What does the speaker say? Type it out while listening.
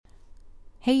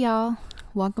Hey y'all,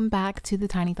 welcome back to the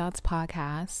Tiny Thoughts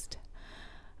podcast.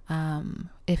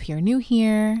 If you're new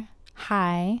here,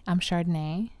 hi, I'm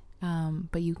Chardonnay,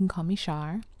 but you can call me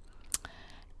Char.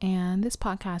 And this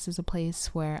podcast is a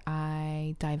place where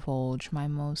I divulge my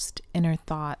most inner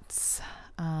thoughts,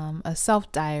 a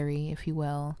self-diary, if you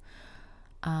will,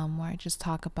 where I just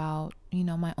talk about,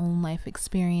 my own life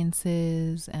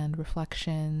experiences and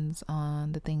reflections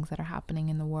on the things that are happening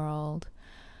in the world.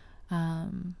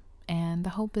 And the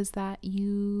hope is that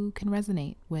you can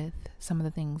resonate with some of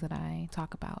the things that I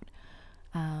talk about.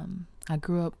 I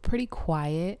grew up pretty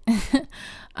quiet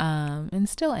and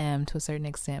still am to a certain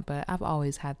extent, but I've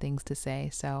always had things to say.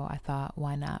 So I thought,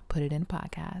 why not put it in a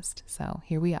podcast? So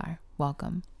here we are.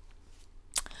 Welcome.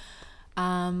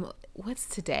 What's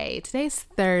today? Today's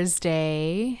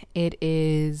Thursday. It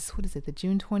is, the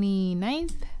June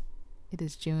 29th? It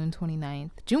is June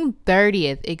 29th. June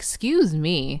 30th. Excuse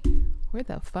me. Where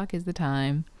the fuck is the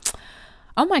time?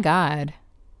 Oh my God.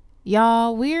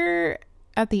 Y'all, we're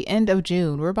at the end of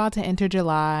June. We're about to enter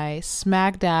July,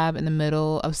 smack dab in the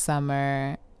middle of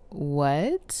summer.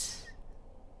 What?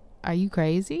 Are you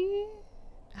crazy?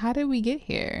 How did we get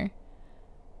here?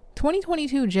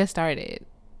 2022 just started.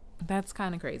 That's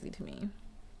kind of crazy to me.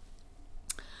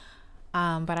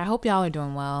 But I hope y'all are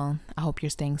doing well. I hope you're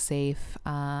staying safe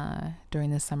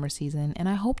during this summer season. And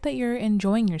I hope that you're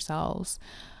enjoying yourselves.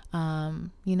 I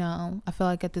feel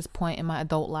like at this point in my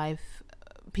adult life,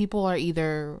 people are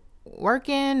either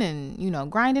working and,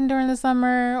 grinding during the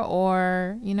summer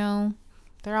or,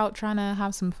 they're out trying to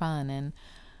have some fun. And,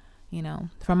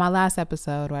 from my last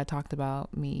episode where I talked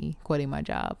about me quitting my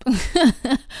job,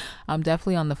 I'm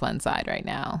definitely on the fun side right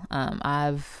now.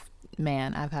 I've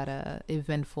had a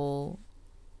eventful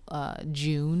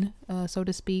June, so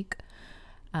to speak.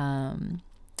 I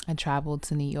traveled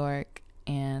to New York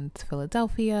and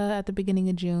Philadelphia at the beginning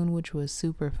of June, which was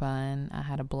super fun. I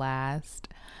had a blast.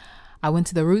 I went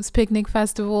to the Roots Picnic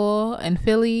Festival in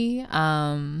Philly.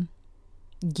 An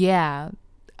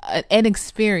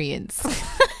experience.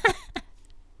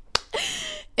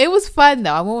 It was fun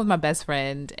though. I went with my best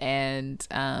friend and,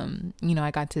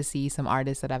 I got to see some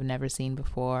artists that I've never seen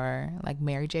before, like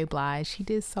Mary J. Blige. She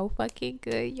did so fucking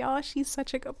good, y'all. She's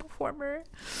such a good performer.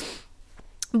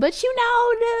 But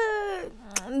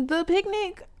the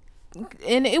picnic,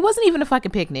 and it wasn't even a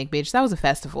fucking picnic, bitch. That was a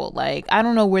festival. Like, I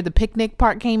don't know where the picnic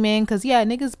part came in. Cause yeah,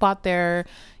 niggas bought their,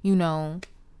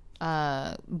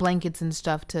 blankets and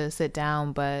stuff to sit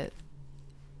down, but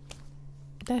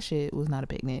that shit was not a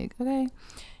picnic. Okay.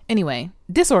 Anyway,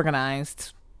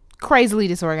 crazily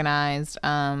disorganized.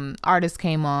 Artists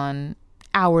came on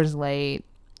hours late,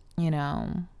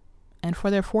 and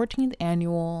for their 14th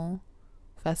annual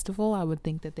festival, I would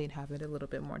think that they'd have it a little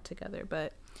bit more together,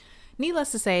 but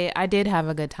needless to say, I did have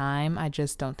a good time. I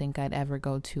just don't think I'd ever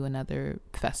go to another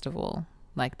festival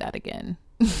like that again.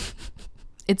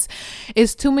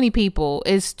 It's too many people.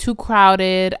 It's too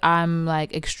crowded. I'm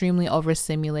like extremely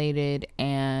overstimulated,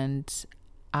 and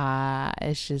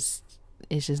it's just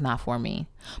not for me.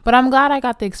 But I'm glad I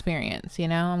got the experience.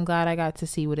 I'm glad I got to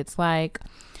see what it's like.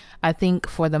 I think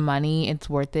for the money, it's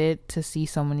worth it to see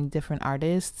so many different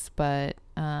artists, but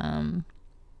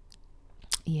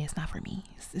it's not for me.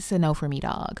 It's a no for me,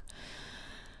 dog.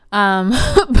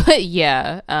 But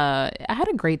yeah, I had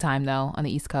a great time though on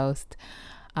the East Coast.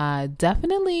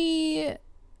 Definitely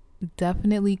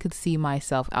could see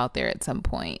myself out there at some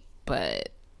point, but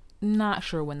not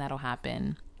sure when that'll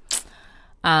happen.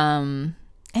 And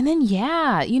then,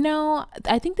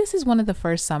 I think this is one of the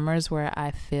first summers where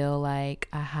I feel like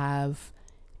I have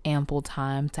ample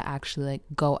time to actually like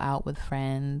go out with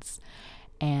friends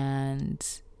and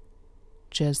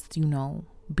just,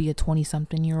 be a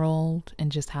 20-something-year-old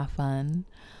and just have fun.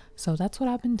 So that's what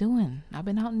I've been doing. I've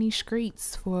been out in these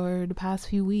streets for the past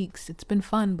few weeks. It's been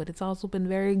fun, but it's also been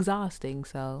very exhausting.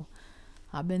 So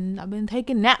I've been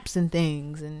taking naps and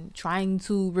things and trying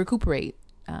to recuperate.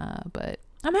 But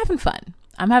I'm having fun.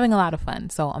 I'm having a lot of fun.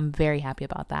 So I'm very happy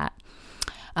about that.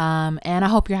 And I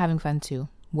hope you're having fun too.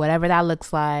 Whatever that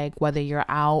looks like, whether you're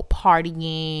out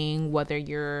partying, whether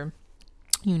you're,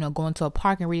 going to a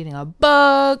park and reading a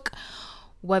book,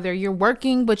 whether you're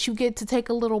working, but you get to take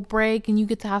a little break and you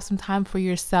get to have some time for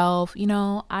yourself.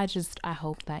 I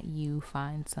hope that you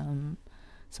find some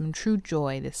true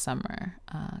joy this summer,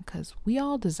 because we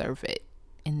all deserve it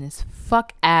in this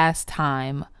fuck ass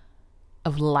time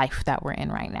of life that we're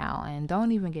in right now. And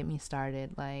don't even get me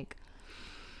started. Like,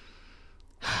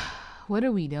 what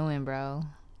are we doing, bro?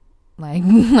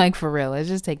 Like for real, let's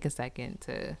just take a second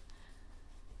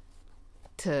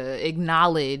to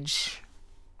acknowledge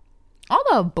all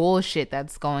the bullshit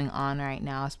that's going on right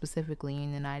now, specifically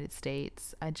in the United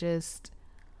States. I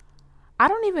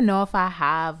don't even know if I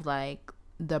have like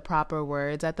the proper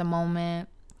words at the moment.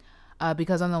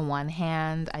 Because on the one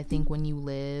hand, I think when you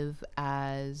live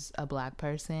as a black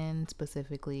person,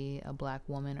 specifically a black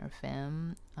woman or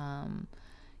femme,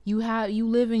 you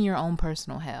live in your own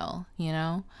personal hell, you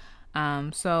know?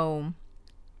 So,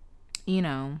 you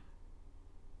know,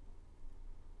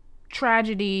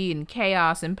 tragedy and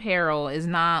chaos and peril is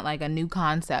not like a new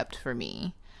concept for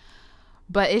me.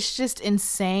 But it's just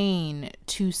insane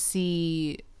to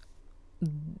see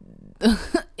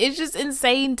it's just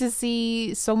insane to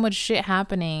see so much shit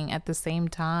happening at the same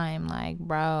time. Like,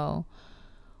 bro,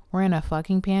 we're in a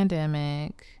fucking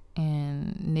pandemic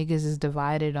and niggas is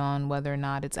divided on whether or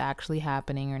not it's actually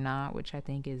happening or not, which I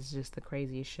think is just the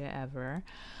craziest shit ever.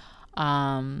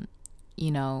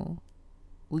 You know,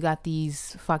 we got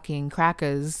these fucking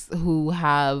crackers who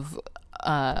have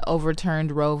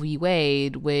overturned Roe v.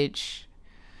 Wade, which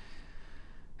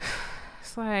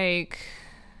it's like,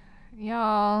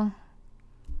 y'all,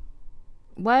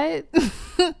 what?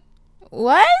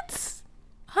 What?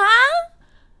 Huh?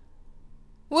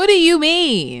 What do you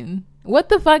mean? What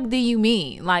the fuck do you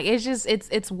mean? Like, it's just,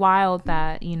 it's wild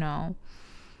that, you know,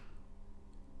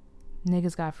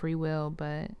 niggas got free will,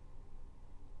 but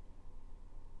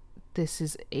this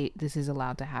is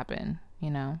allowed to happen, you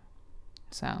know?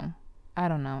 So, I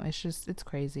don't know. It's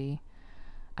crazy.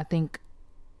 I think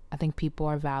people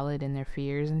are valid in their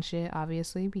fears and shit,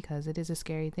 obviously, because it is a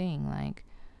scary thing. Like,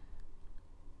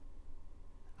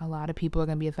 a lot of people are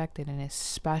going to be affected, and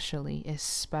especially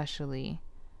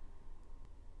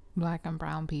black and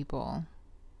brown people.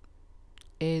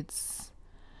 It's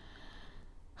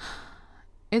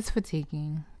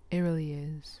fatiguing. It really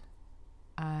is.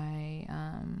 I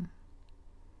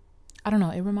don't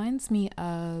know. It reminds me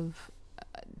of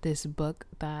this book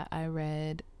that I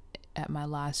read at my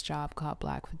last job called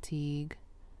Black Fatigue.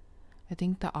 I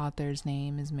think the author's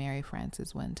name is Mary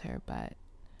Frances Winter, but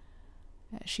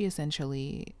she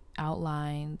essentially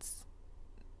outlines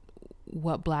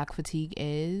what black fatigue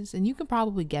is, and you can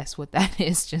probably guess what that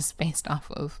is just based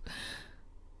off of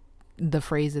the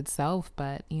phrase itself.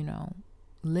 But, you know,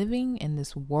 living in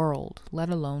this world, let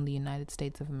alone the United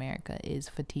States of America, is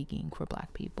fatiguing for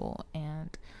black people.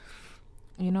 And,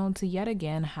 you know, to yet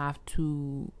again have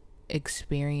to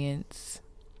experience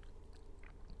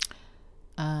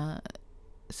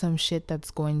some shit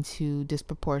that's going to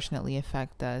disproportionately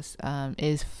affect us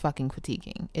is fucking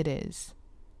fatiguing. It is.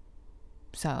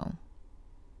 So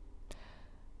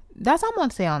that's all I'm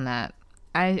gonna say on that.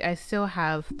 I still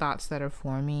have thoughts that are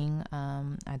forming.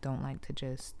 I don't like to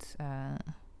just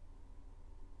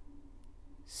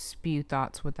spew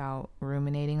thoughts without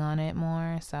ruminating on it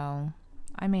more. So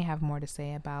I may have more to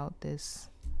say about this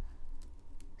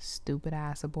stupid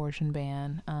ass abortion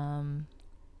ban.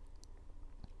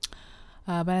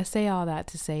 But I say all that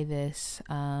to say this.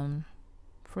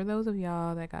 For those of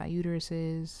y'all that got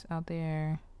uteruses out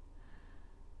there,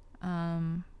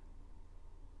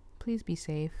 please be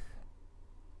safe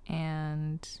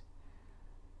and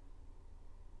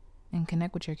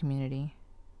connect with your community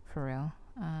for real.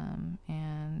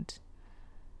 And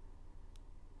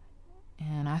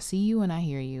I see you and I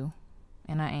hear you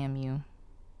and I am you,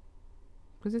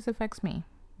 because this affects me.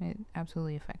 It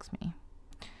absolutely affects me.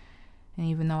 And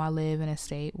even though I live in a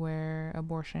state where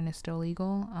abortion is still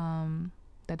legal,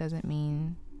 that doesn't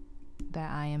mean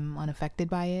that I am unaffected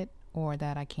by it or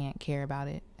that I can't care about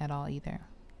it at all either.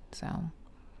 So,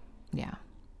 yeah.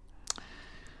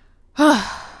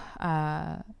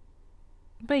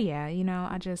 But yeah, you know,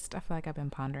 I feel like I've been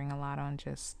pondering a lot on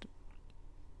just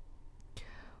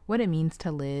what it means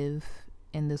to live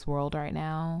in this world right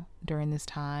now during this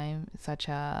time. It's such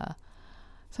a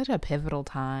pivotal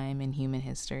time in human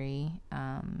history.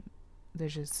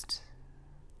 There's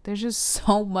just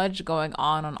so much going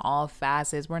on all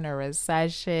facets. We're in a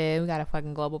recession. We got a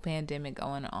fucking global pandemic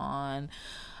going on.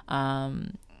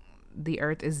 The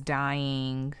earth is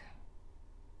dying.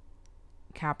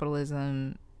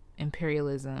 Capitalism,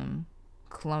 imperialism,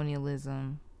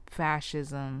 colonialism,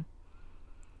 fascism,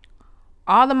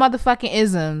 all the motherfucking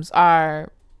isms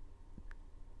are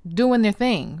doing their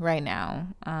thing right now.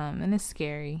 And it's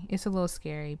scary. It's a little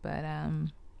scary, but I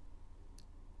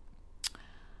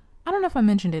don't know if I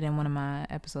mentioned it in one of my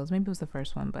episodes. Maybe it was the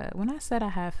first one, but when I said I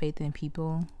have faith in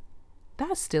people,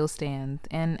 that still stands.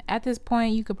 And at this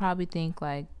point, you could probably think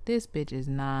like, this bitch is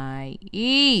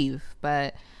naive,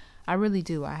 but I really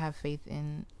do. I have faith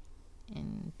in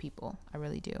people. I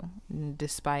really do.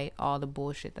 Despite all the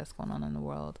bullshit that's going on in the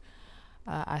world,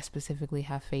 I specifically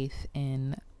have faith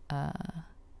in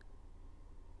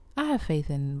I have faith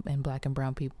in black and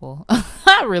brown people.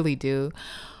 I really do.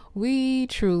 We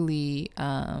truly,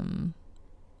 I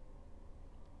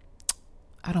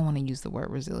don't want to use the word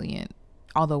resilient,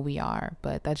 although we are,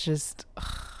 but that's just,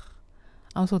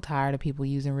 I'm so tired of people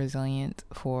using resilient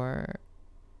for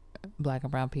black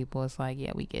and brown people. It's like,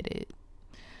 yeah, we get it,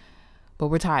 but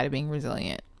we're tired of being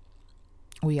resilient.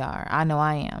 We are. I know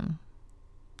I am.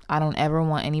 I don't ever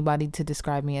want anybody to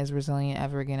describe me as resilient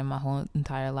ever again in my whole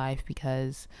entire life,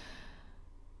 because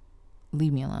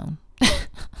leave me alone.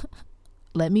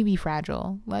 Let me be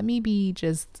fragile. Let me be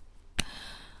just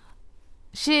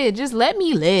let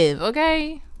me live,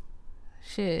 okay?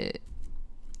 Shit.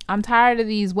 I'm tired of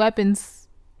these weapons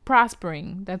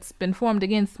prospering that's been formed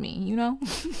against me, you know?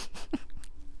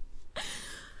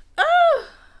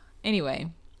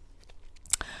 Anyway.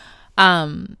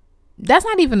 That's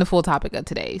not even the full topic of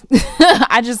today.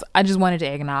 I just wanted to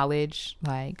acknowledge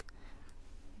like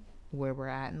where we're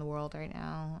at in the world right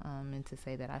now, and to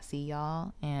say that I see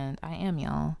y'all and I am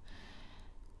y'all,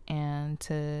 and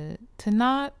to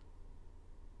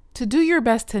do your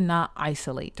best to not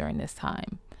isolate during this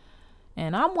time.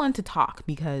 And I'm one to talk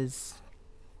because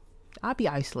I'll be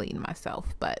isolating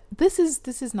myself, but this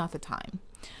is not the time.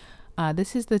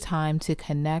 This is the time to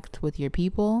connect with your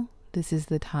people. This is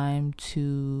the time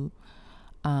to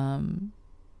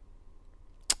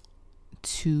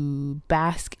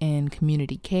bask in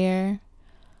community care,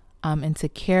 and to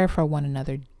care for one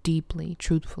another deeply,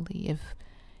 truthfully.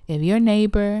 If your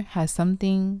neighbor has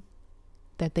something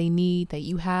that they need that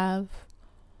you have,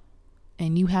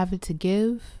 and you have it to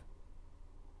give,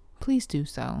 please do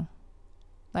so.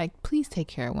 Like, please take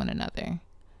care of one another.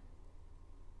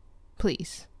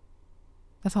 Please.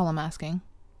 That's all I'm asking.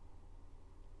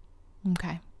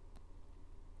 Okay.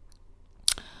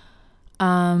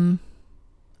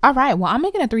 All right. Well, I'm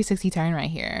making a 360 turn right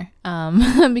here.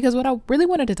 Because what I really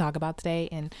wanted to talk about today,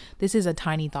 and this is a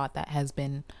tiny thought that has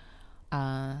been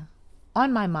on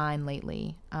my mind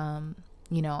lately.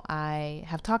 I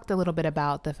have talked a little bit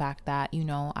about the fact that,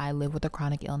 I live with a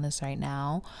chronic illness right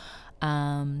now.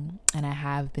 And I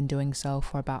have been doing so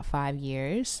for about 5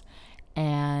 years.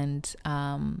 And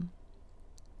I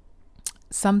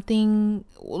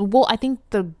think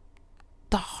the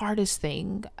hardest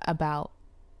thing about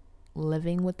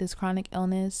living with this chronic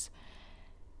illness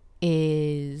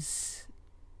is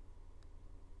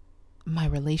my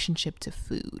relationship to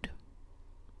food,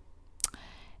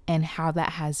 and how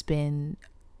that has been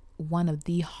one of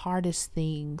the hardest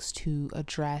things to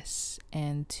address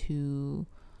and to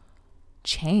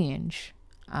change,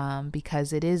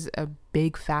 because it is a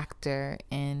big factor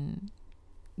in,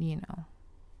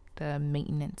 the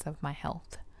maintenance of my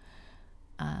health.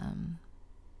 And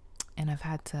I've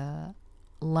had to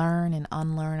learn and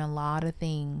unlearn a lot of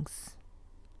things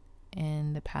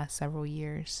in the past several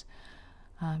years,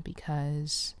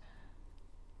 because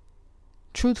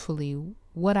truthfully,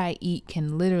 what I eat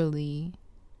can literally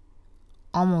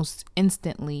almost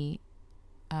instantly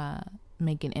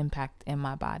make an impact in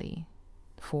my body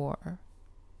for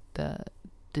the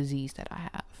disease that I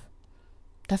have.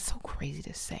 That's so crazy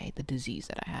to say, the disease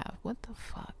that I have. What the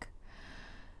fuck?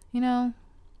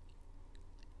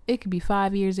 It could be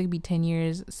 5 years, it could be 10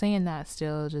 years. Saying that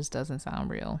still just doesn't sound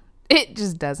real. It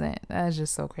just doesn't. That's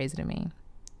just so crazy to me.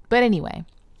 But anyway,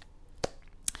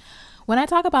 when I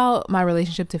talk about my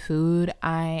relationship to food,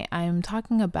 I'm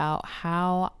talking about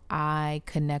how I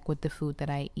connect with the food that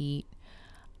I eat,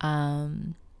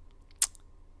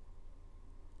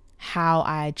 how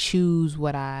I choose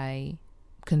what I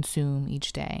consume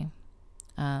each day.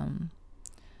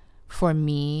 For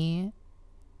me,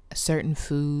 certain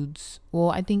foods,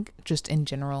 I think just in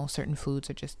general, certain foods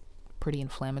are just pretty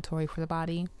inflammatory for the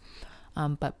body.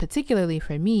 But particularly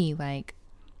for me, like,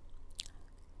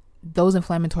 those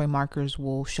inflammatory markers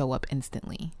will show up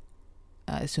instantly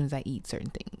as soon as I eat certain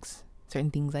things.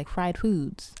 Certain things like fried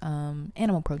foods,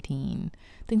 animal protein,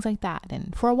 things like that.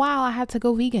 And for a while, I had to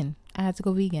go vegan. I had to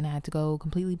go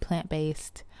completely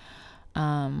plant-based,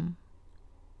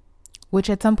 which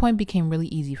at some point became really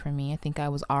easy for me. I think I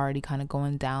was already kind of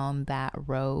going down that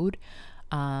road.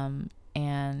 And,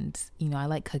 I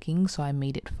like cooking, so I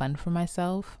made it fun for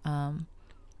myself.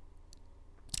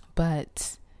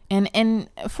 But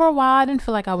for a while, I didn't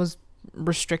feel like I was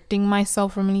restricting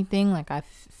myself from anything. Like, I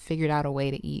figured out a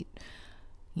way to eat,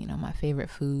 my favorite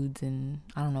foods and,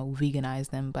 I don't know, veganize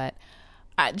them. But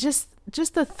I just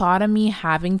the thought of me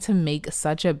having to make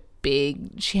such a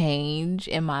big change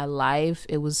in my life,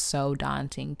 it was so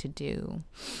daunting to do.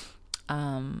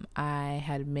 I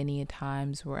had many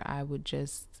times where I would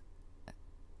just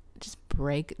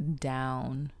break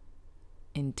down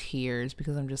in tears,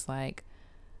 because I'm just like,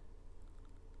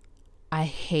 I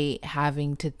hate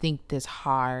having to think this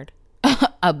hard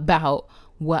about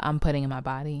what I'm putting in my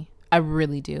body. I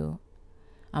really do.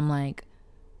 I'm like,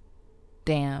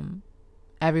 damn,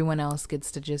 everyone else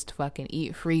gets to just fucking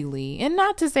eat freely. And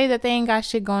not to say that they ain't got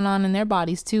shit going on in their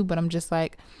bodies too, but I'm just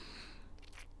like,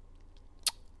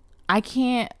 I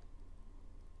can't.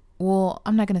 Well,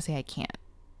 I'm not going to say I can't,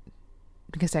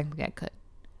 because technically I could.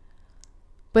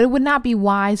 But it would not be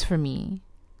wise for me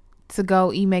to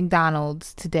go eat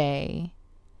McDonald's today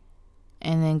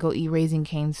and then go eat Raising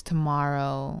Cane's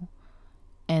tomorrow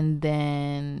and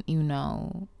then,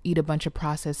 eat a bunch of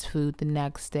processed food the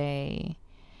next day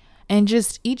and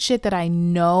just eat shit that I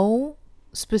know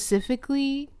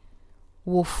specifically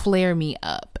will flare me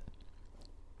up.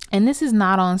 And this is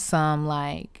not on some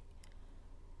like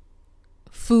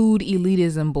food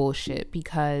elitism bullshit,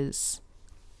 because,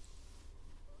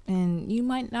 and you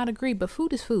might not agree, but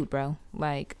food is food, bro.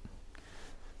 Like,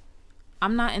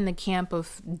 I'm not in the camp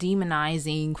of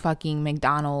demonizing fucking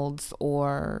McDonald's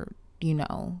or,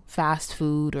 fast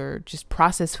food or just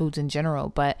processed foods in general.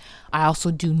 But I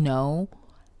also do know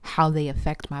how they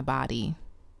affect my body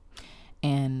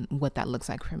and what that looks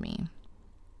like for me.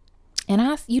 And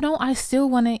I still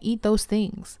want to eat those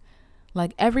things.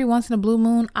 Like every once in a blue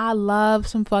moon, I love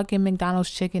some fucking McDonald's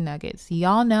chicken nuggets.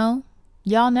 Y'all know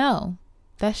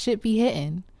that shit be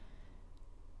hitting.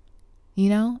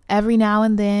 Every now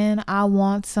and then I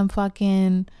want some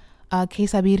fucking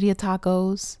quesadilla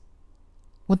tacos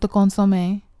with the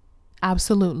consomme.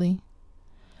 Absolutely.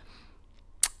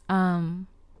 But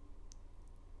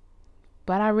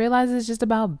I realize it's just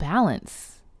about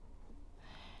balance.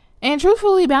 And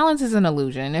truthfully, balance is an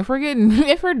illusion. If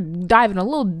we're diving a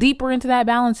little deeper into that,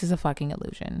 balance is a fucking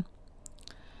illusion.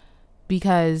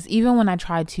 Because even when I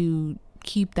try to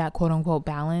keep that quote unquote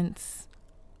balance,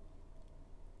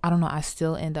 I don't know, I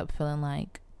still end up feeling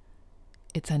like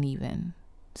it's uneven.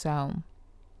 So,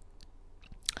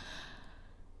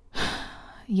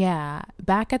 yeah,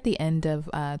 back at the end of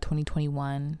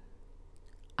 2021,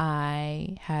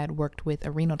 I had worked with a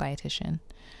renal dietitian.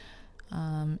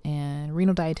 And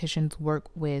renal dietitians work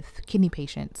with kidney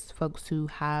patients, folks who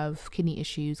have kidney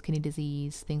issues, kidney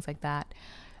disease, things like that,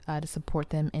 to support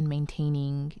them in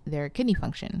maintaining their kidney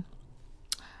function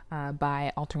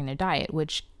by altering their diet,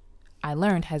 which I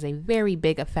learned has a very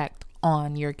big effect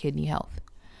on your kidney health.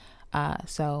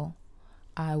 So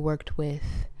I worked with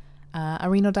a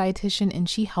renal dietitian, and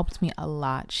she helped me a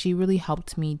lot. She really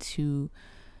helped me to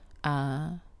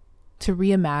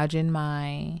reimagine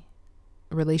my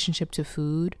relationship to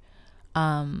food,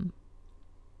 and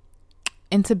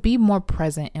to be more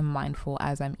present and mindful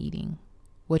as I'm eating,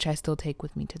 which I still take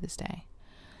with me to this day.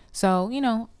 So,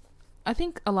 I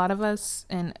think a lot of us,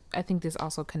 and I think this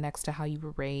also connects to how you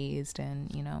were raised and,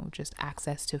 just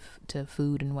access to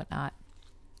food and whatnot.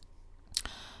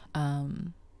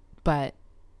 But,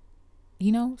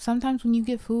 sometimes when you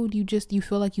get food, you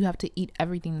feel like you have to eat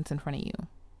everything that's in front of you.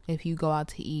 If you go out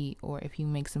to eat or if you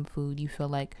make some food, you feel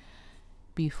like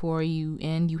before you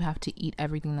end, you have to eat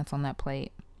everything that's on that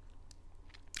plate.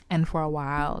 And for a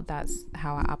while, that's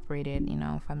how I operated.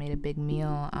 If I made a big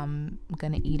meal, I'm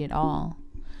going to eat it all.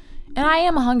 And I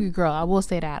am a hungry girl. I will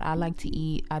say that. I like to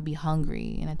eat. I be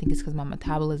hungry. And I think it's because my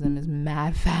metabolism is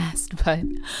mad fast. But,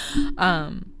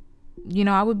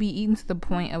 I would be eating to the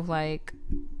point of like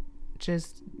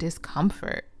just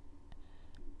discomfort.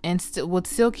 And would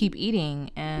still keep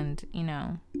eating. And,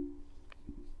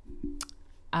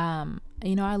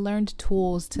 I learned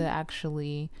tools to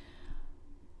actually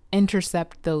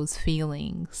intercept those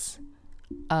feelings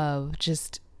of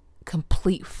just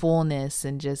complete fullness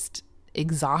and just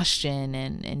exhaustion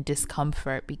and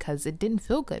discomfort, because it didn't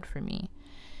feel good for me.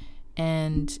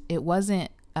 And it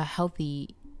wasn't a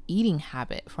healthy eating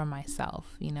habit for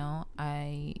myself.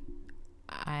 I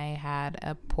had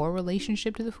a poor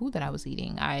relationship to the food that I was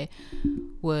eating. I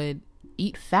would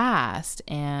eat fast,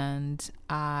 and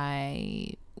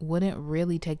I wouldn't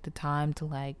really take the time to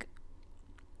like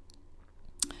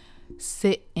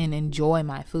sit and enjoy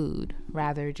my food,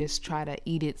 rather just try to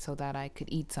eat it so that I could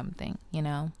eat something,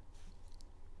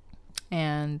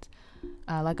 And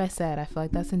like I said, I feel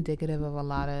like that's indicative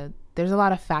of there's a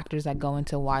lot of factors that go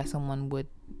into why someone would,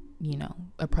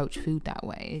 approach food that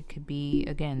way. It could be,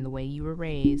 again, the way you were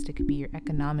raised. It could be your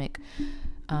economic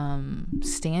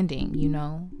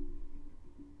standing,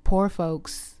 Poor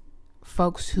folks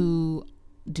who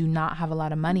do not have a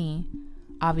lot of money,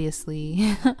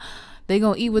 obviously, they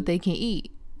gonna eat what they can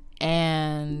eat.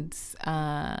 And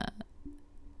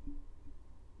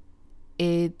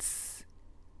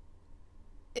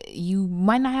you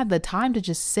might not have the time to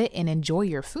just sit and enjoy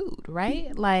your food,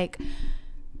 right? Like,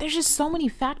 there's just so many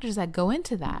factors that go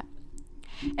into that.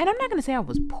 And I'm not going to say I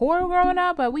was poor growing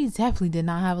up, but we definitely did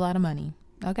not have a lot of money.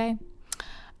 Okay.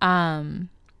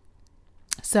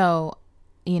 So,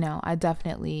 I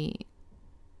definitely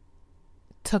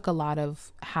took a lot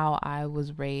of how I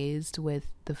was raised with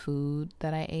the food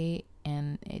that I ate,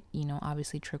 and it,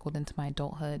 obviously trickled into my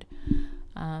adulthood.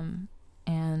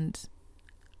 And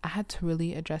I had to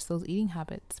really address those eating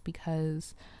habits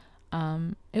because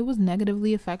it was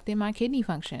negatively affecting my kidney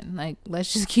function. Like,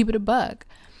 let's just keep it a buck.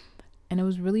 And it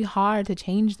was really hard to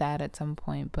change that at some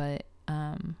point, but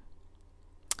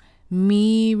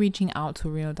me reaching out to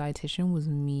a real dietitian was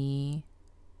me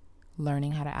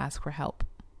learning how to ask for help.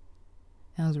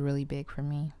 That was really big for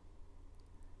me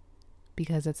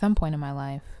because at some point in my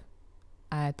life,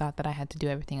 I thought that I had to do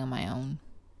everything on my own.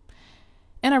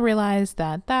 And I realized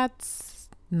that that's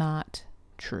not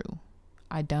true.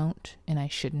 I don't, and I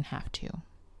shouldn't have to.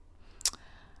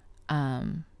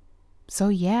 So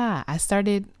yeah, I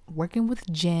started working with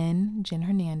Jen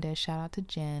Hernandez. Shout out to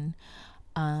Jen.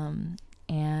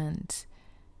 And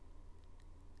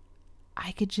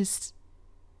I could just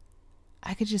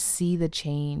see the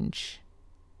change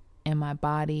in my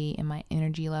body, in my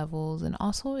energy levels, and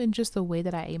also in just the way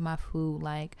that I ate my food.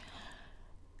 Like,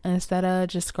 instead of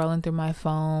just scrolling through my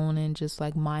phone and just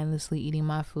like mindlessly eating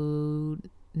my food,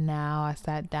 now I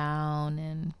sat down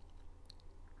and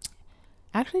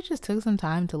actually just took some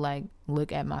time to like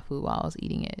look at my food while I was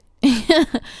eating it.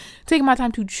 Taking my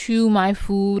time to chew my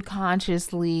food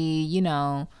consciously,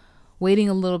 waiting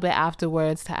a little bit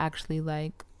afterwards to actually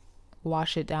like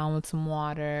wash it down with some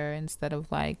water instead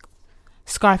of like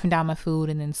scarfing down my food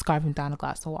and then scarfing down a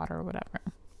glass of water or whatever.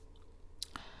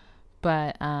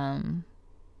 But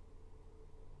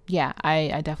yeah,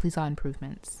 I definitely saw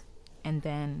improvements. And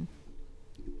then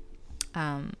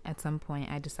at some point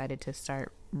I decided to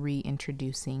start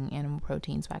reintroducing animal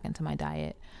proteins back into my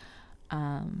diet.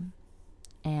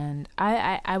 And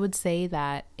I would say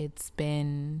that it's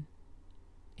been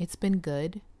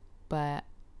good, but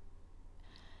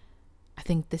I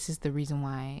think this is the reason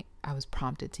why I was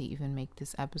prompted to even make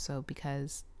this episode,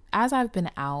 because as I've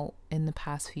been out in the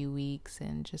past few weeks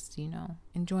and just,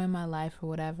 enjoying my life or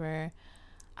whatever,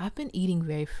 I've been eating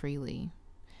very freely.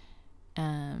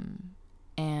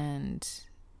 And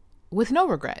with no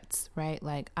regrets, right?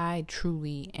 Like, I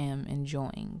truly am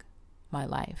enjoying my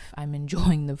life. I'm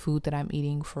enjoying the food that I'm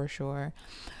eating for sure.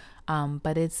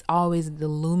 But it's always the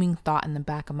looming thought in the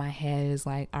back of my head is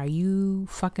like, are you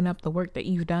fucking up the work that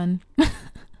you've done?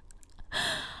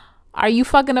 Are you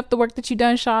fucking up the work that you've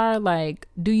done, Shar? Like,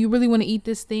 do you really want to eat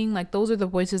this thing? Like, those are the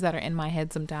voices that are in my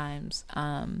head sometimes.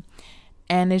 And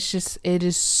it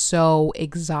is so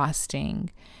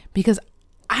exhausting because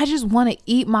I just want to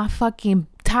eat my fucking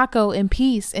taco in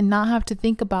peace and not have to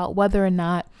think about whether or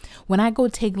not when I go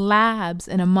take labs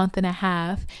in a month and a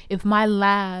half, if my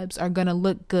labs are going to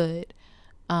look good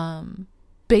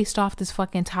based off this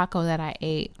fucking taco that I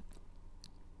ate,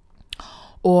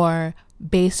 or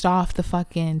based off the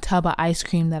fucking tub of ice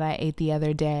cream that I ate the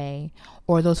other day,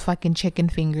 or those fucking chicken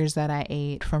fingers that I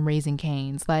ate from Raising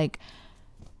Cane's. Like,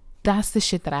 that's the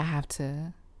shit that I have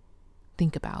to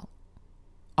think about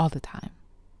all the time.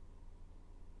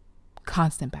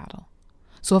 Constant battle.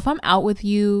 So if I'm out with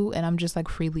you and I'm just like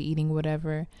freely eating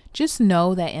whatever, just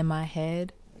know that in my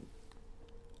head,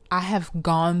 I have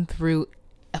gone through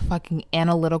a fucking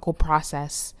analytical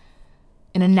process,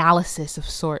 an analysis of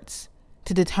sorts,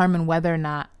 to determine whether or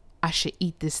not I should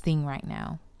eat this thing right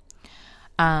now.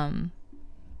 And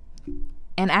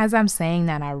as I'm saying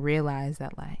that, I realize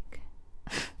that like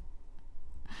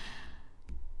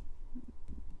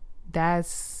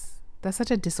that's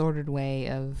such a disordered way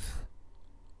of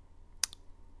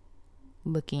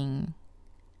looking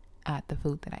at the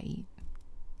food that I eat.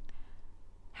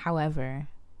 However,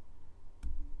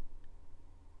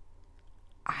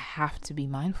 I have to be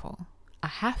mindful. I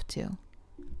have to.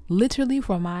 Literally,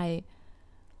 for my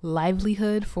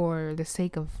livelihood, for the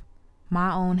sake of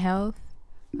my own health,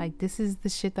 like, this is the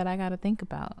shit that I gotta think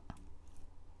about.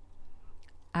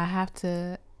 I have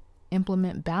to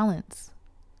implement balance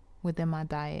within my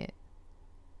diet.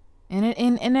 And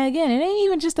again, it ain't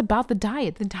even just about the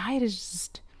diet. The diet is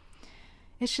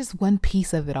it's just one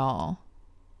piece of it all.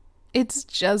 It's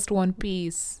just one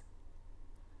piece.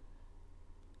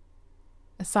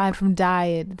 Aside from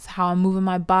diet, it's how I'm moving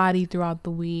my body throughout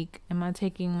the week. Am I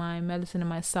taking my medicine and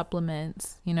my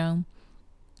supplements, Am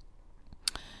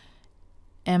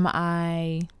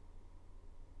I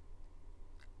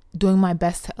doing my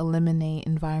best to eliminate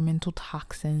environmental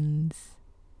toxins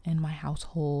in my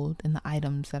household and the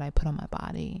items that I put on my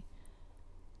body?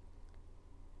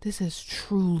 This has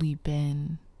truly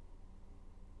been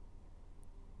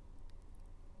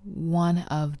one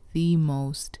of the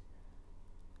most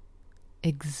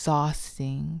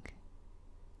exhausting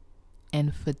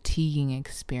and fatiguing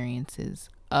experiences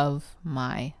of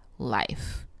my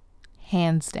life,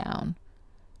 hands down.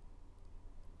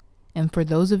 And for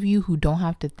those of you who don't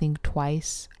have to think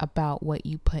twice about what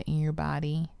you put in your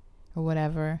body or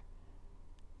whatever,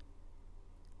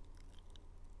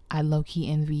 I low-key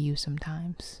envy you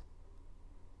sometimes.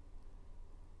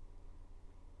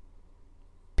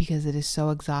 Because it is so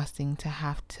exhausting to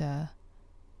have to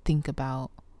think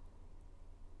about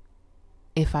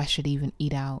if I should even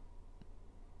eat out.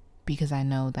 Because I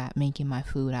know that making my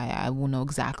food, I will know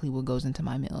exactly what goes into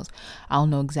my meals. I'll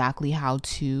know exactly how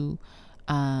to,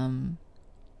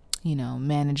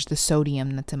 manage the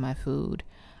sodium that's in my food.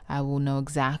 I will know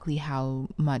exactly how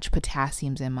much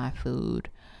potassium's in my food.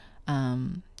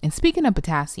 And speaking of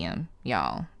potassium,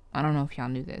 y'all, I don't know if y'all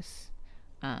knew this,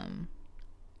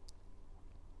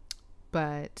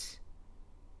 but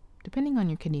depending on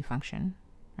your kidney function,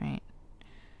 right?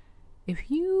 If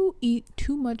you eat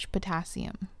too much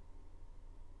potassium,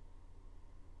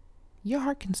 your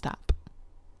heart can stop.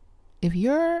 If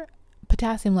your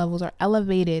potassium levels are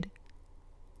elevated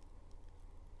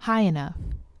high enough,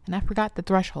 and I forgot the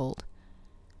threshold,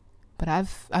 but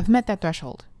I've met that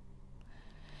threshold,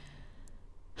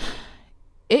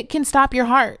 it can stop your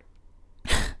heart.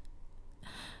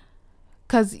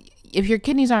 Because if your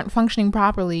kidneys aren't functioning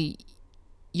properly,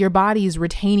 your body is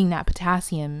retaining that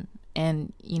potassium,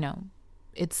 and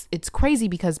it's crazy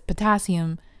because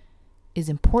potassium is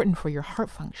important for your heart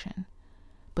function.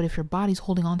 But if your body's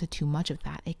holding on to too much of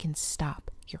that, it can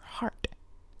stop your heart.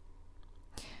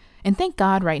 And thank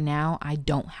God right now I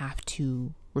don't have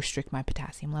to restrict my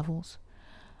potassium levels.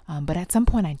 But at some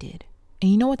point I did. And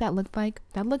you know what that looked like?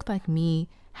 That looked like me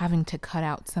having to cut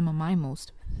out some of my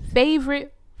most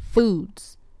favorite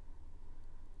foods.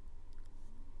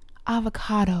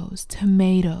 Avocados,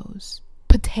 tomatoes,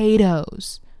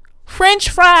 potatoes, French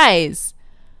fries.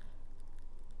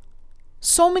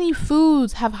 So many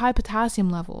foods have high potassium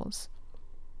levels.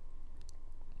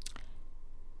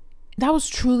 That was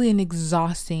truly an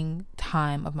exhausting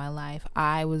time of my life.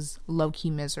 I was low-key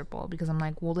miserable because I'm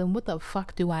like, well, then what the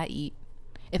fuck do I eat?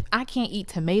 If I can't eat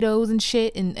tomatoes and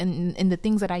shit and the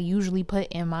things that I usually put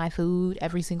in my food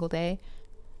every single day,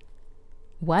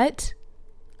 what?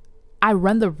 I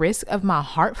run the risk of my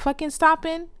heart fucking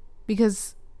stopping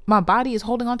because my body is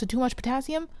holding on to too much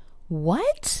potassium?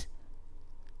 What?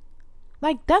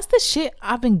 Like, that's the shit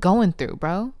I've been going through,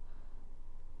 bro.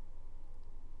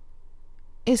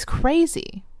 It's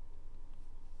crazy.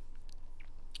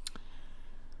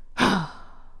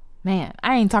 Man,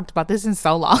 I ain't talked about this in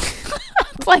so long.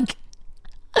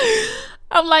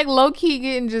 I'm like low-key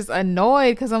getting just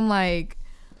annoyed because I'm like,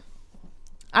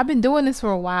 I've been doing this for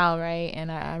a while, right?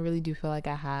 And I really do feel like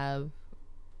I have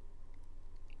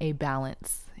a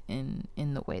balance in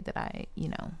the way that I,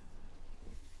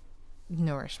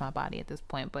 nourish my body at this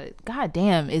point. But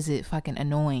goddamn, is it fucking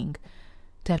annoying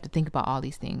to have to think about all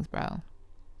these things, bro.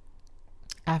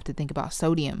 I have to think about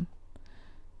sodium,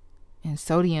 and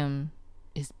sodium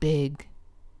is big.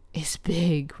 It's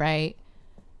big, right?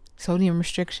 Sodium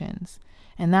restrictions.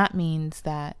 And that means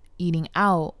that eating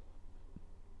out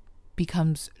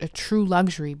becomes a true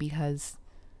luxury because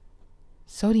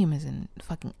sodium is in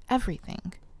fucking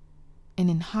everything. And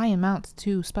in high amounts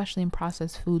too, especially in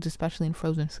processed foods, especially in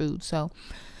frozen foods. So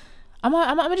I'm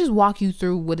gonna just walk you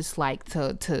through what it's like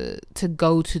to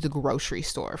go to the grocery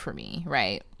store for me,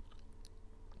 right?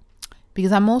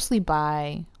 Because I mostly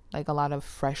buy like a lot of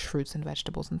fresh fruits and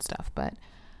vegetables and stuff, but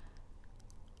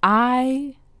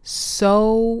I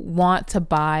so want to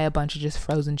buy a bunch of just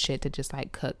frozen shit to just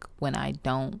like cook when I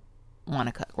don't want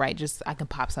to cook, right? Just I can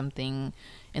pop something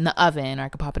in the oven or I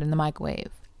can pop it in the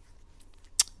microwave.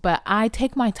 But I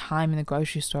take my time in the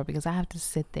grocery store because I have to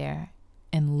sit there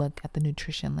and look at the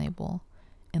nutrition label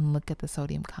and look at the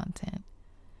sodium content.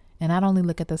 And not only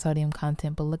look at the sodium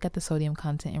content, but look at the sodium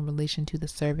content in relation to the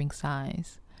serving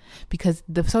size. Because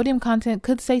the sodium content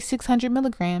could say 600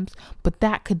 milligrams, but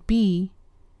that could be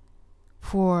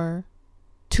for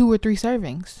 2 or 3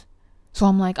 servings. So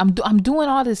I'm like, I'm doing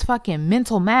all this fucking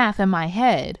mental math in my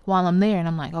head while I'm there. And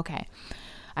I'm like, okay,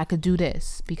 I could do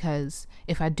this because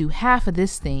if I do half of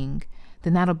this thing,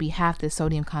 then that'll be half the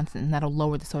sodium content and that'll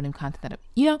lower the sodium content.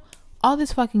 All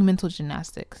this fucking mental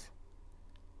gymnastics.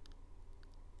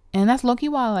 And that's low-key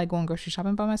why I like going grocery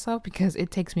shopping by myself, because it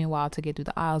takes me a while to get through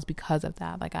the aisles because of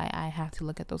that. Like I have to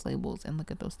look at those labels and look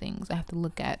at those things. I have to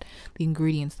look at the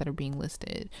ingredients that are being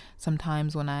listed.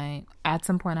 Sometimes at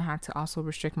some point I had to also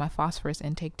restrict my phosphorus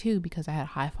intake too because I had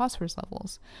high phosphorus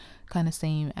levels. Kind of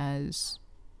same as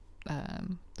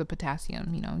the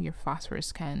potassium, your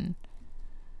phosphorus can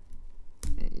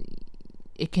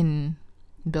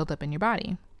build up in your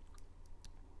body.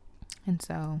 And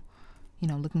so,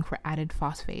 looking for added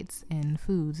phosphates in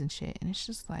foods and shit. And it's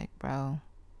just like, bro,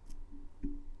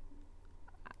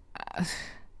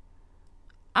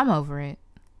 I'm over it.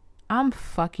 I'm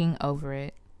fucking over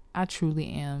it. I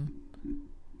truly am.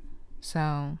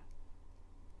 So,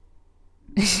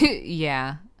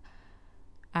 yeah.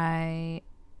 I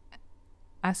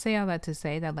say all that to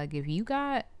say that, like, if you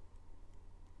got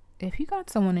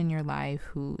someone in your life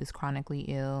who is chronically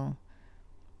ill,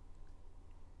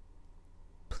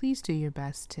 please do your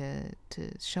best to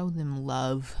show them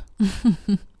love.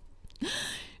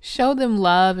 Show them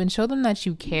love and show them that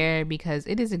you care, because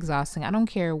it is exhausting. I don't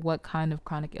care what kind of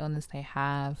chronic illness they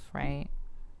have, right?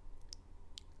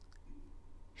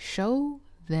 Show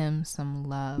them some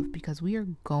love, because we are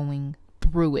going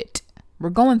through it. We're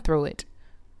going through it.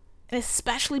 And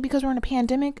especially because we're in a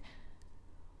pandemic,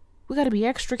 we got to be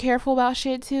extra careful about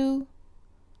shit too.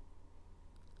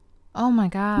 Oh my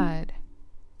God.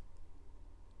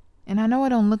 And I know I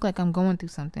don't look like I'm going through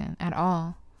something at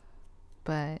all,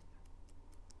 but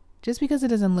just because it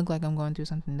doesn't look like I'm going through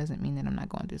something doesn't mean that I'm not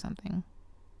going through something.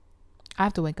 I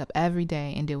have to wake up every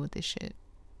day and deal with this shit,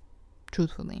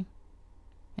 truthfully.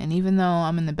 And even though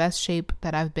I'm in the best shape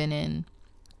that I've been in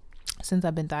since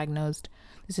I've been diagnosed,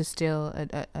 this is still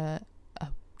a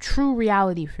true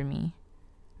reality for me,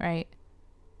 right?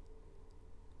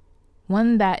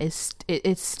 One that is,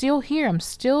 it's still here. I'm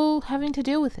still having to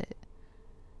deal with it.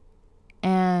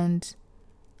 And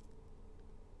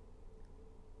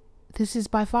this is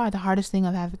by far the hardest thing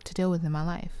I've had to deal with in my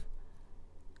life.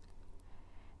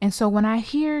 And so when I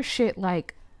hear shit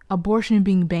like abortion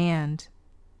being banned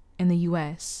in the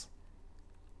US,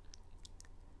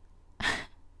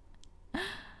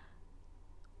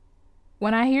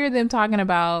 when I hear them talking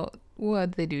about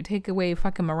what they do, take away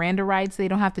fucking Miranda rights, they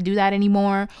don't have to do that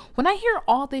anymore. When I hear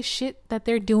all this shit that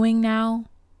they're doing now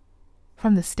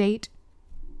from the state,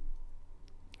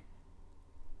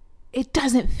 it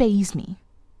doesn't faze me.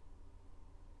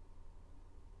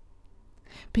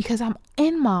 Because I'm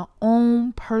in my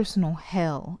own personal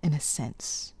hell, in a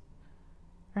sense,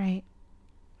 right?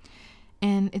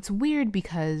 And it's weird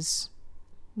because,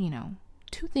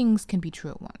 two things can be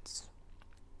true at once.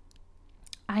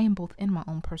 I am both in my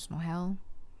own personal hell,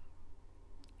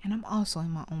 and I'm also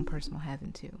in my own personal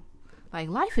heaven too. Like,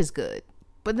 life is good,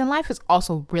 but then life is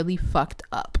also really fucked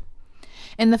up.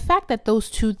 And the fact that those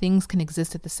two things can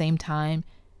exist at the same time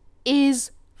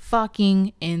is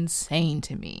fucking insane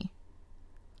to me.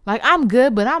 Like, I'm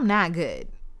good, but I'm not good.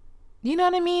 You know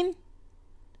what I mean?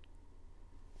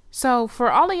 So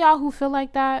for all of y'all who feel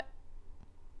like that,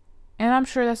 and I'm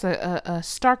sure that's a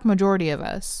stark majority of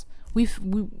us,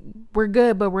 we're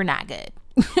good, but we're not good.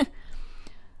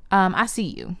 I see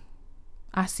you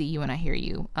and I hear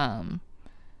you. And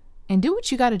do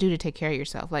what you got to do to take care of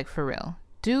yourself. Like, for real.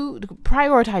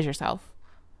 Prioritize yourself.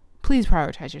 Please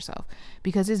prioritize yourself,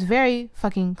 because it's very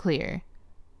fucking clear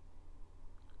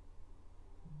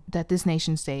that this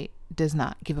nation state does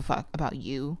not give a fuck about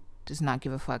you, does not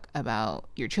give a fuck about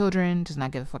your children, does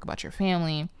not give a fuck about your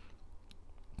family,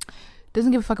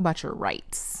 doesn't give a fuck about your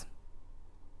rights.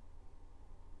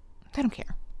 They don't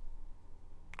care.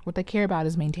 What they care about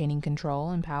is maintaining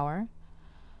control and power,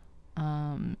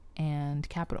 and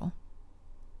capital.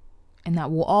 And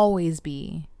that will always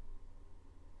be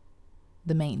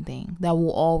the main thing. That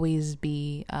will always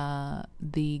be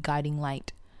the guiding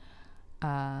light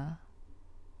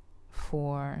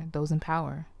for those in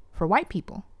power, for white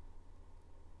people.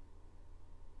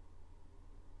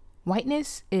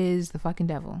 Whiteness is the fucking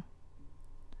devil.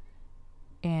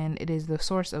 And it is the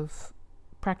source of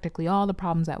practically all the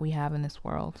problems that we have in this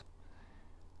world.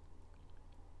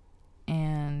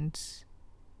 And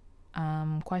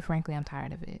quite frankly, I'm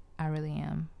tired of it. I really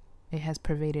am. It has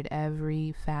pervaded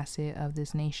every facet of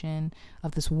this nation,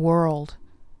 of this world.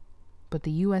 But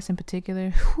the US in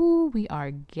particular, we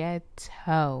are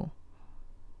ghetto.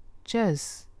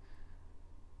 Just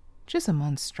a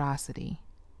monstrosity.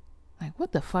 Like,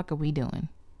 what the fuck are we doing?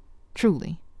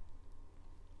 Truly.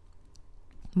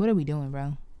 What are we doing,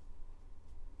 bro?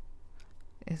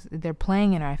 They're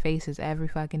playing in our faces every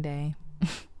fucking day.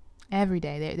 Every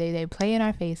day. They play in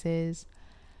our faces.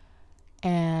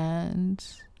 And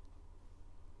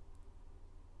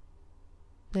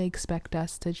they expect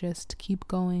us to just keep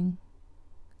going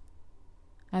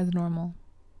as normal.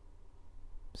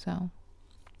 So,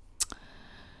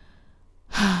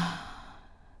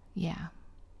 yeah.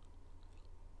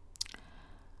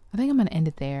 I think I'm going to end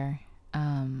it there.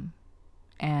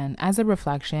 And as a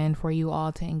reflection for you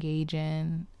all to engage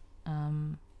in,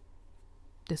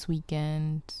 this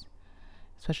weekend,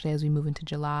 especially as we move into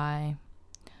July.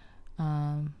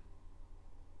 I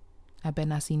bet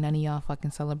not see none of y'all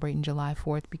fucking celebrating July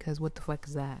 4th, because what the fuck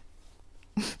is that?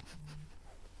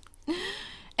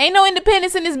 Ain't no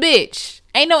independence in this bitch.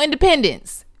 Ain't no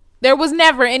independence. There was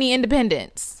never any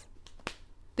independence.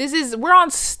 We're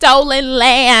on stolen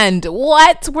land.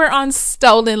 What? We're on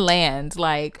stolen land.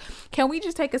 Like, can we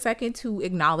just take a second to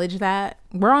acknowledge that?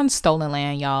 We're on stolen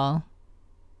land, y'all.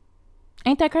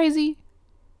 Ain't that crazy?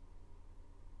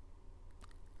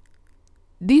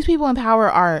 These people in power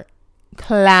are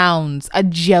clowns. A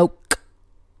joke.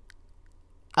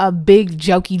 A big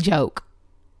jokey joke.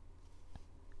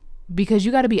 Because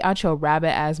you got to be out your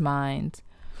rabbit ass mind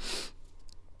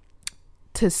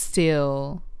to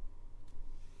still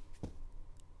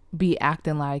be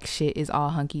acting like shit is all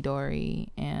hunky-dory,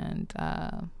 and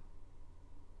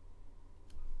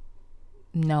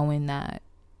knowing that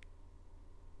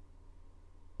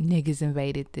niggas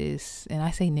invaded this. And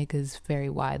I say niggas very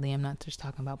widely. I'm not just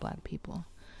talking about black people.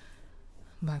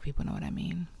 Black people know what I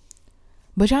mean.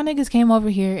 But y'all niggas came over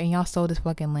here and y'all stole this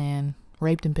fucking land,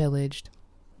 raped and pillaged.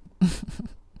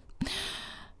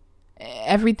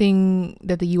 Everything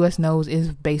that the U.S. knows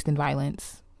is based in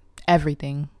violence.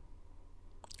 Everything.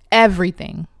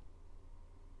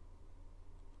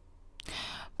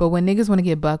 But when niggas want to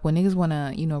get buck, when niggas want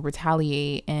to,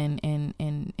 retaliate and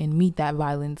meet that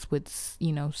violence with,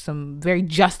 some very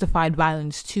justified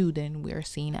violence too, then we're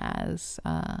seen as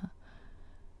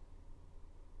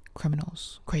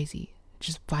criminals, crazy,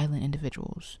 just violent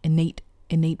individuals, innate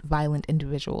violent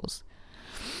individuals.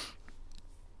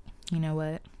 You know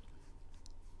what?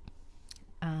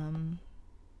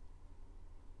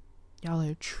 Y'all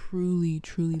are truly,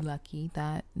 truly lucky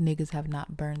that niggas have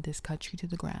not burned this country to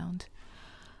the ground.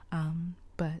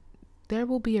 But there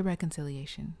will be a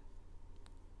reconciliation.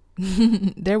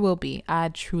 There will be. I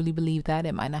truly believe that.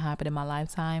 It might not happen in my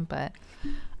lifetime, but,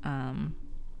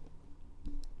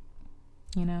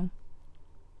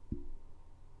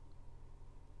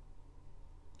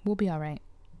 we'll be all right.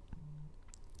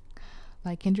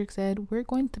 Like Kendrick said, we're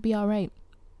going to be all right.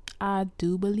 I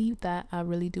do believe that. I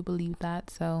really do believe that.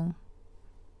 So,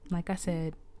 like I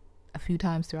said a few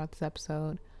times throughout this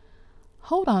episode,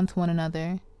 hold on to one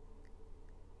another.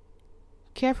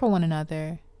 Care for one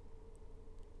another.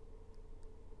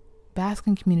 Bask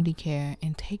in community care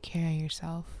and take care of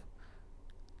yourself.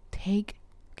 Take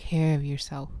care of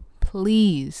yourself.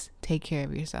 Please take care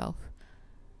of yourself.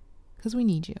 Because we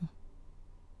need you.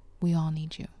 We all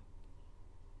need you.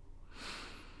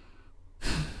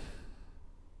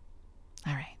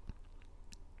 All right.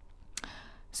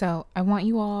 So I want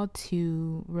you all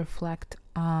to reflect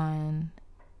on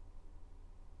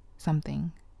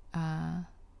something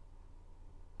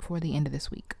for the end of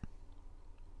this week.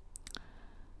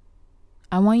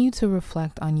 I want you to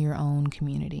reflect on your own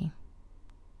community.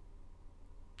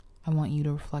 I want you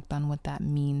to reflect on what that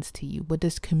means to you. What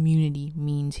does community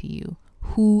mean to you?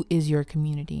 Who is your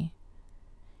community?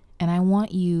 And I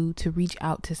want you to reach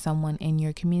out to someone in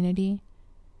your community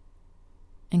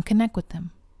and connect with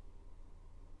them.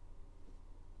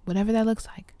 Whatever that looks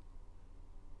like.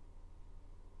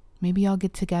 Maybe y'all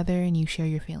get together and you share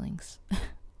your feelings.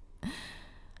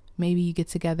 Maybe you get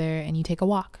together and you take a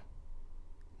walk.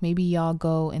 Maybe y'all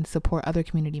go and support other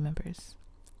community members.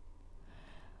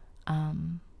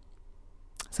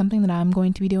 Something that I'm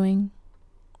going to be doing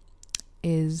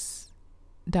is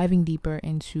diving deeper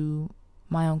into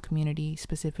my own community,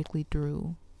 specifically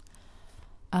through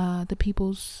the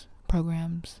People's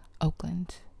Programs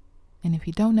Oakland. And if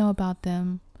you don't know about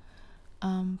them,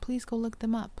 please go look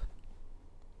them up.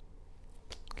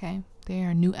 Okay, they are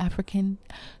a new African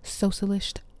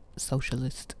socialist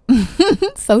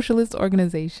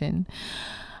organization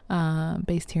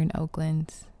based here in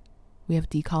Oakland. We have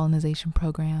decolonization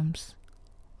programs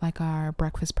like our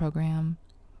breakfast program,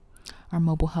 our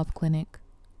mobile health clinic.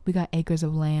 We got acres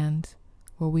of land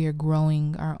where we are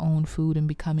growing our own food and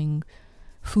becoming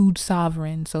food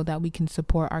sovereign so that we can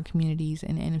support our communities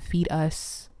and feed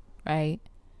us, right?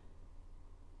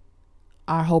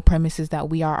 Our whole premise is that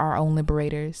we are our own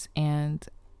liberators, and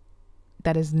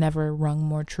that has never rung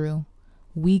more true.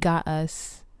 We got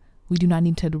us. We do not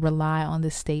need to rely on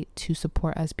the state to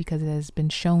support us, because it has been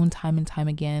shown time and time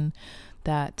again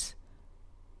that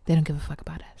they don't give a fuck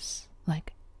about us.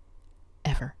 Like,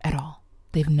 ever, at all.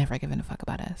 They've never given a fuck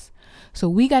about us. So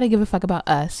we got to give a fuck about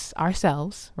us,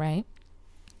 ourselves, right?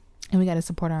 And we got to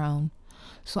support our own.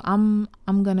 So I'm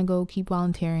going to go keep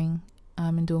volunteering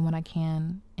and doing what I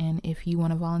can. And if you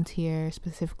want to volunteer,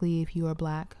 specifically if you are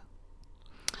Black,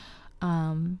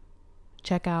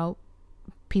 check out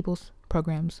People's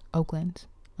Programs Oakland.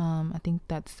 I think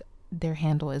that's their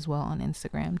handle as well on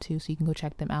Instagram too, so you can go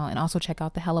check them out, and also check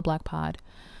out the Hella Black Pod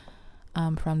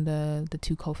from the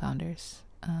two co-founders,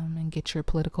 and get your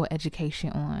political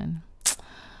education on.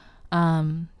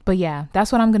 But yeah,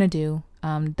 that's what I'm gonna do.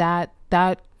 That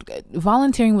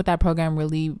volunteering with that program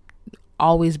really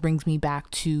always brings me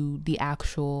back to the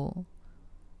actual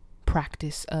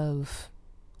practice of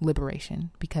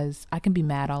liberation, because I can be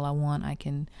mad all I want, I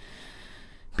can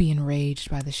be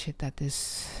enraged by the shit that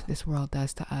this world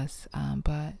does to us,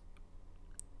 but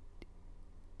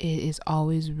it is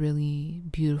always really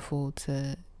beautiful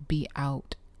to be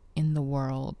out in the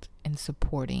world and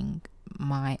supporting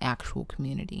my actual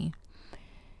community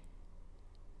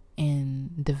in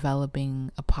developing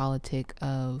a politic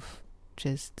of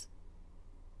just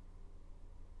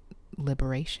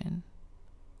liberation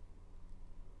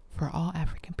for all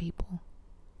African people,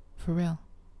 for real.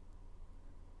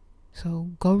 So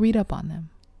go read up on them,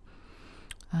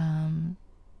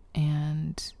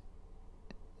 and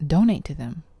donate to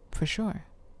them, for sure.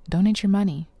 Donate your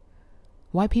money.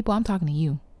 White people, I'm talking to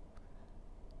you.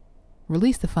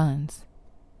 Release the funds.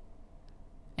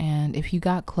 And if you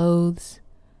got clothes,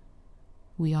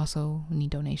 we also need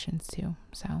donations too.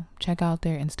 So check out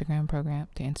their Instagram.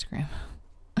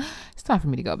 It's time for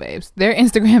me to go, babes. Their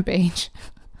Instagram page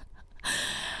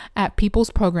at People's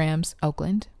Programs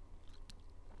Oakland.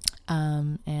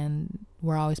 And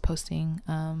we're always posting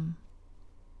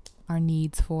our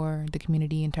needs for the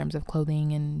community in terms of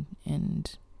clothing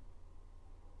and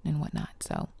whatnot.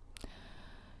 So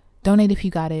donate if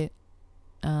you got it.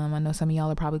 I know some of y'all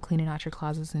are probably cleaning out your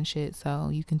closets and shit, so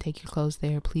you can take your clothes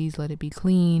there. Please let it be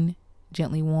clean,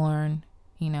 gently worn,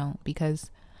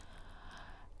 because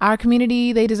our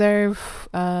community, they deserve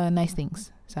nice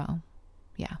things. So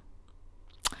yeah.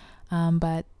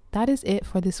 But that is it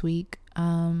for this week.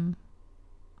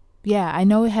 Yeah, I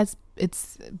know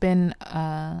it's been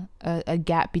a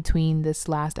gap between this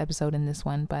last episode and this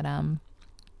one, but I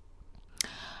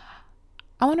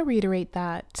want to reiterate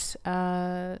that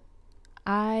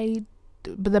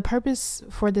but the purpose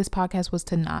for this podcast was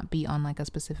to not be on like a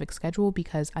specific schedule,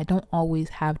 because I don't always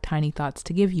have tiny thoughts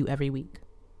to give you every week.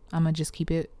 I'm gonna just keep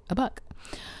it a buck.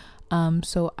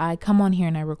 So I come on here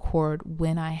and I record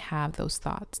when I have those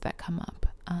thoughts that come up.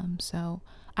 So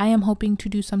I am hoping to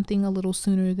do something a little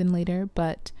sooner than later,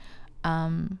 but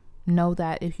know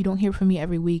that if you don't hear from me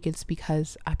every week, it's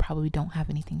because I probably don't have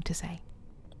anything to say.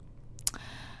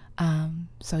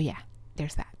 So yeah,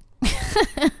 there's that.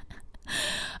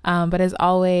 But as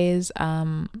always,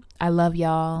 I love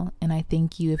y'all, and I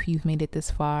thank you if you've made it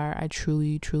this far. I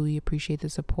truly, truly appreciate the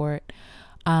support.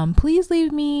 Please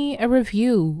leave me a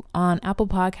review on Apple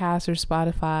Podcasts or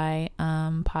Spotify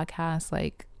podcasts.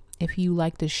 Like, if you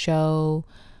like the show,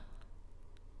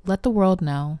 let the world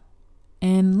know,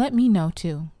 and let me know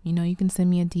too. You can send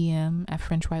me a DM at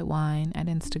French White Wine at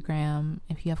Instagram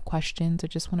if you have questions or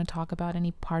just want to talk about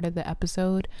any part of the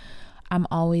episode. I'm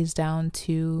always down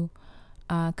to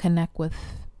connect with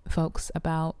folks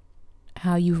about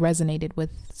how you've resonated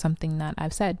with something that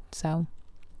I've said. So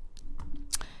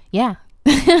yeah.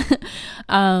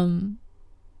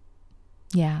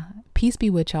 Yeah, peace be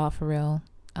with y'all, for real.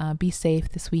 Be safe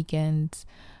this weekend.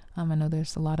 I know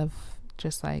there's a lot of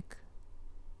just like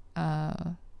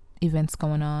events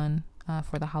going on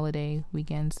for the holiday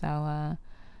weekend, so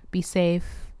be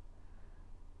safe,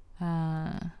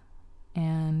 and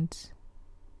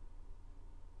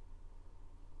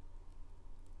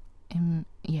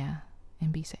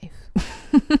be safe.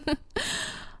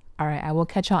 All right, I will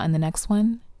catch y'all in the next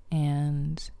one,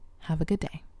 and have a good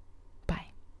day.